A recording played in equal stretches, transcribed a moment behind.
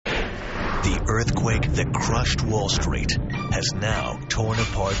The earthquake that crushed Wall Street has now torn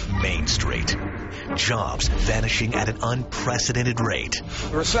apart Main Street. Jobs vanishing at an unprecedented rate.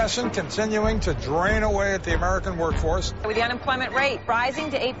 The recession continuing to drain away at the American workforce. With the unemployment rate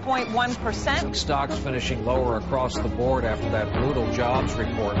rising to 8.1%. Stocks finishing lower across the board after that brutal jobs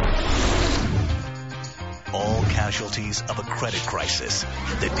report. All casualties of a credit crisis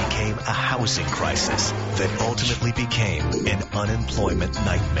that became a housing crisis that ultimately became an unemployment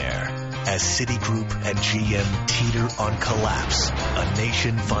nightmare. As Citigroup and GM teeter on collapse, a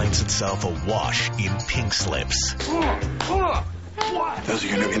nation finds itself awash in pink slips. Those are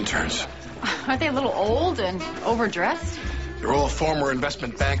your new interns. Aren't they a little old and overdressed? They're all former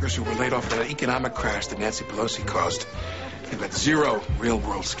investment bankers who were laid off in an economic crash that Nancy Pelosi caused. They've got zero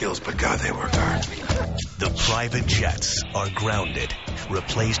real-world skills, but God, they worked hard. The private jets are grounded,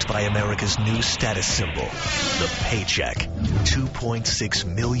 replaced by America's new status symbol, the paycheck. 2.6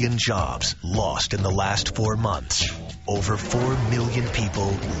 million jobs lost in the last 4 months. Over 4 million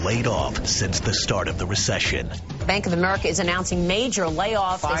people laid off since the start of the recession. Bank of America is announcing major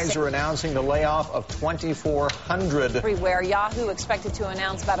layoffs. Pfizer announcing the layoff of 2,400. Everywhere. Yahoo expected to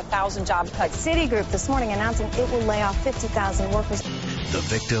announce about 1,000 job cuts. Citigroup this morning announcing it will lay off 50,000 workers. The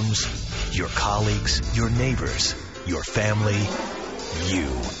victims, your colleagues, your neighbors, your family, you,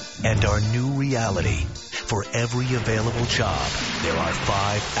 and our new reality. For every available job, there are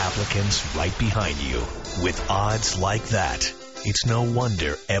 5 applicants right behind you. With odds like that, it's no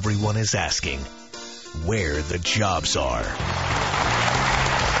wonder everyone is asking where the jobs are.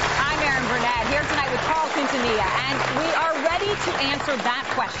 I'm Erin Burnett here tonight with Carl Quintanilla, and we are ready to answer that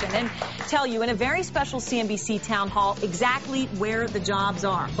question and tell you in a very special CNBC town hall exactly where the jobs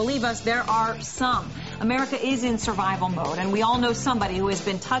are. Believe us, there are some. America is in survival mode, and we all know somebody who has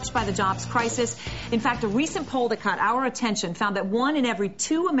been touched by the jobs crisis. In fact, a recent poll that caught our attention found that 1 in every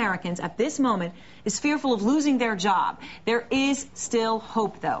 2 Americans at this moment is fearful of losing their job. There is still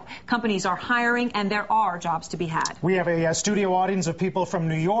hope, though. Companies are hiring, and there are jobs to be had. We have a studio audience of people from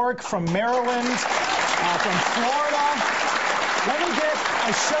New York, from Maryland, from Florida. Let me get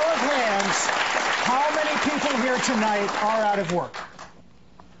a show of hands. How many people here tonight are out of work?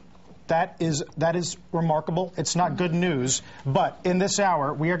 That is remarkable. It's not good news. But in this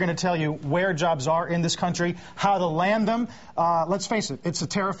hour, we are going to tell you where jobs are in this country, how to land them. Let's face it, it's a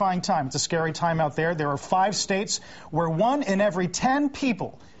terrifying time. It's a scary time out there. There are 5 states where 1 in every 10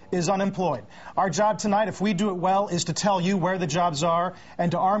 people is unemployed. Our job tonight, if we do it well, is to tell you where the jobs are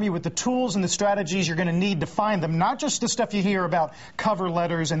and to arm you with the tools and the strategies you're going to need to find them, not just the stuff you hear about cover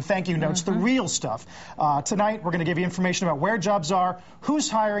letters and thank you notes, the real stuff. Tonight, we're going to give you information about where jobs are, who's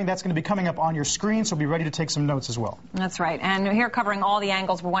hiring. That's going to be coming up on your screen, so be ready to take some notes as well. That's right. And here covering all the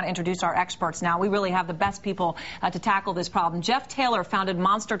angles, we want to introduce our experts now. We really have the best people to tackle this problem. Jeff Taylor founded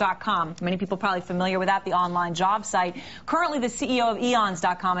Monster.com. Many people probably familiar with that, the online job site. Currently the CEO of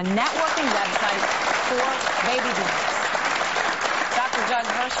Eons.com, a networking website for baby boomers. Dr. Doug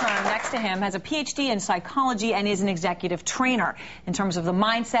Hirschhorn, next to him, has a PhD in psychology and is an executive trainer. In terms of the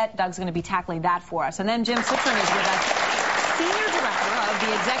mindset, Doug's going to be tackling that for us. And then Jim Citron is with us, Senior Director of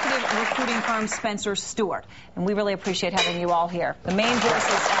the executive recruiting firm Spencer Stuart. And we really appreciate having you all here. The main voices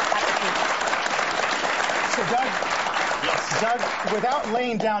at the table. So, Doug, without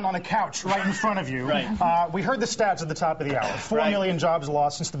laying down on a couch right in front of you, we heard the stats at the top of the hour. 4 million jobs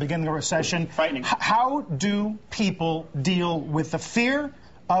lost since the beginning of the recession. Frightening. How do people deal with the fear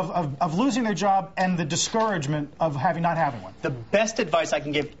of losing their job and the discouragement of not having one? The best advice I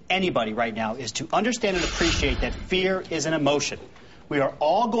can give anybody right now is to understand and appreciate that fear is an emotion. We are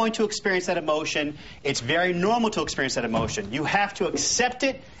all going to experience that emotion. It's very normal to experience that emotion. You have to accept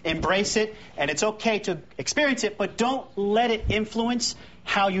it, embrace it, and it's okay to experience it, but don't let it influence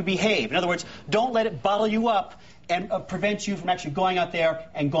how you behave. In other words, don't let it bottle you up and prevent you from actually going out there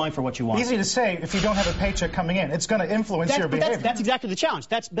and going for what you want. Easy to say if you don't have a paycheck coming in. It's going to influence your behavior. That's exactly the challenge.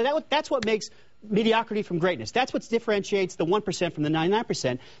 That's what makes mediocrity from greatness. That's what differentiates the 1% from the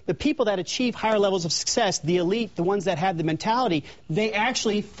 99%. The people that achieve higher levels of success, the elite, the ones that have the mentality, they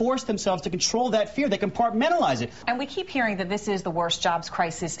actually force themselves to control that fear. They compartmentalize it. And we keep hearing that this is the worst jobs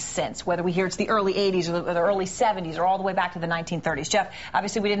crisis since, whether we hear it's the early 80s or the early 70s or all the way back to the 1930s. Jeff,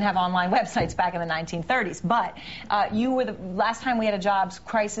 obviously we didn't have online websites back in the 1930s, but you were the last time we had a jobs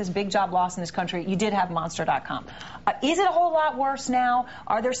crisis, big job loss in this country, you did have Monster.com. Is it a whole lot worse now?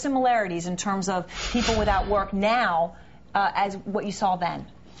 Are there similarities in terms of people without work now as what you saw then?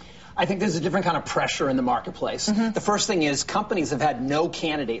 I think there's a different kind of pressure in the marketplace. The first thing is companies have had no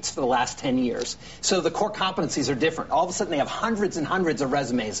candidates for the last 10 years. So the core competencies are different. All of a sudden they have hundreds and hundreds of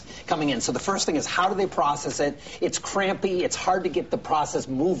resumes coming in. So the first thing is, how do they process it? It's crampy. It's hard to get the process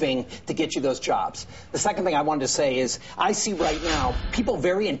moving to get you those jobs. The second thing I wanted to say is, I see right now people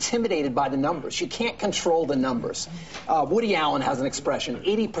very intimidated by the numbers. You can't control the numbers. Woody Allen has an expression,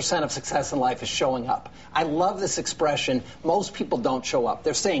 80% of success in life is showing up. I love this expression. Most people don't show up.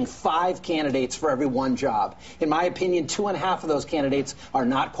 They're saying 5 candidates for every 1 job. In my opinion, 2.5 of those candidates are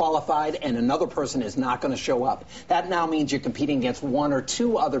not qualified, and another person is not going to show up. That now means you're competing against 1 or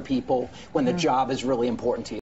 2 other people when the job is really important to you.